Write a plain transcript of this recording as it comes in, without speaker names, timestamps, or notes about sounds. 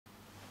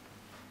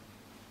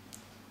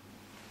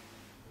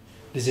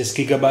This is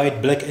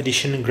Gigabyte Black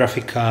Edition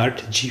graphic card,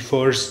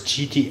 Geforce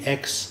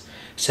GTX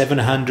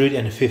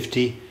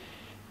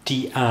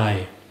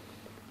 750Ti.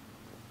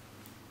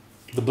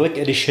 The Black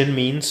Edition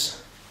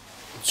means,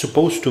 it's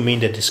supposed to mean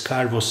that this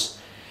card was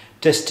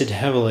tested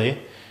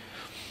heavily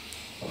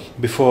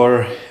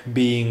before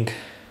being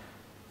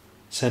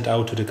sent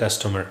out to the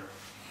customer.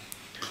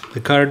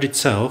 The card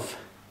itself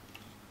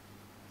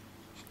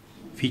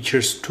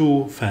features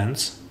two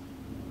fans.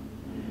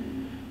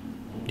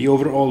 The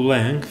overall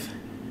length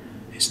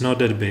is not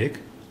that big.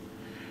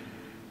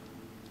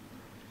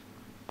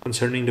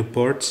 Concerning the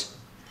ports,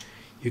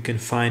 you can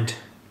find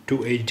two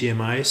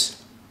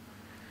HDMIs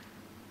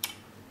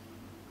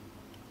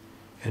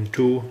and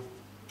two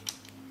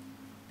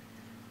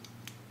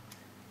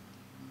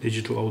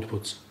digital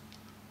outputs,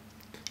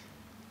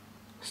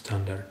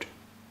 standard.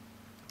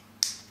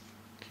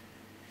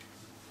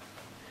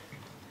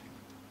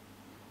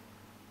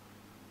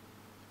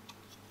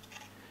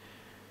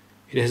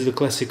 It has the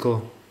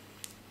classical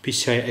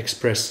PCI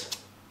Express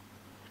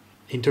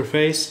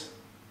interface.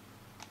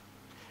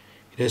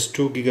 It has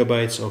 2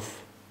 GB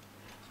of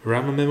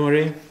RAM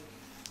memory.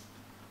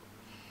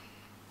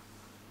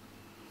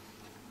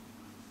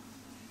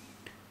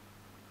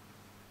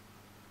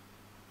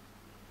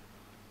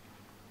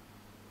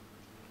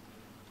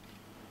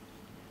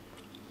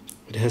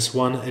 It has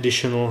one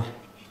additional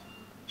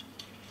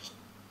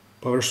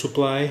power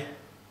supply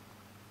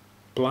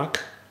plug,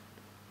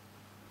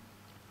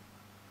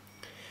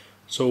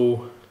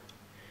 so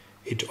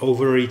it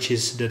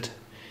overreaches that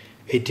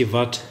 80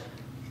 watt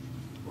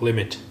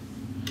limit.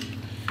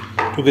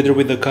 Together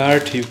with the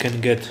card you can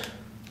get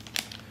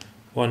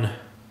one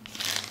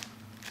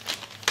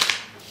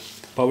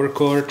power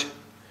cord,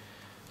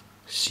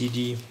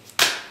 CD,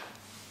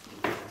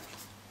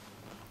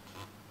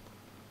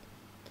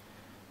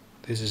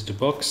 this is the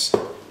box,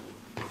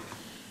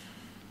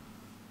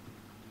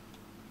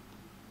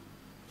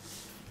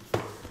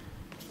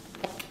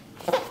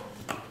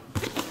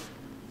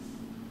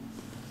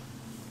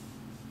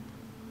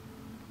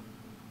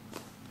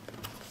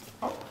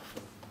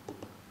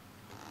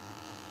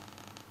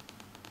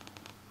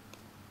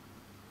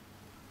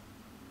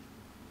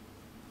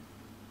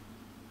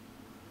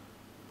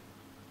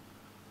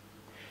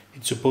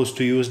 it's supposed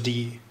to use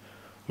the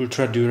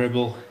ultra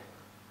durable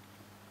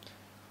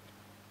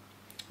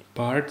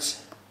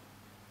parts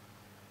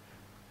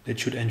that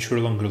should ensure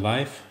longer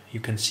life.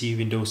 You can see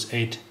Windows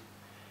 8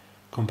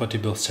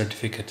 compatible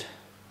certificate,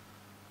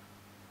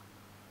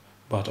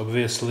 but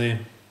obviously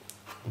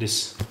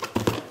this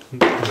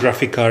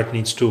graphic card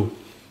needs to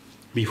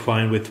be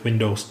fine with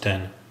Windows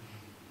 10.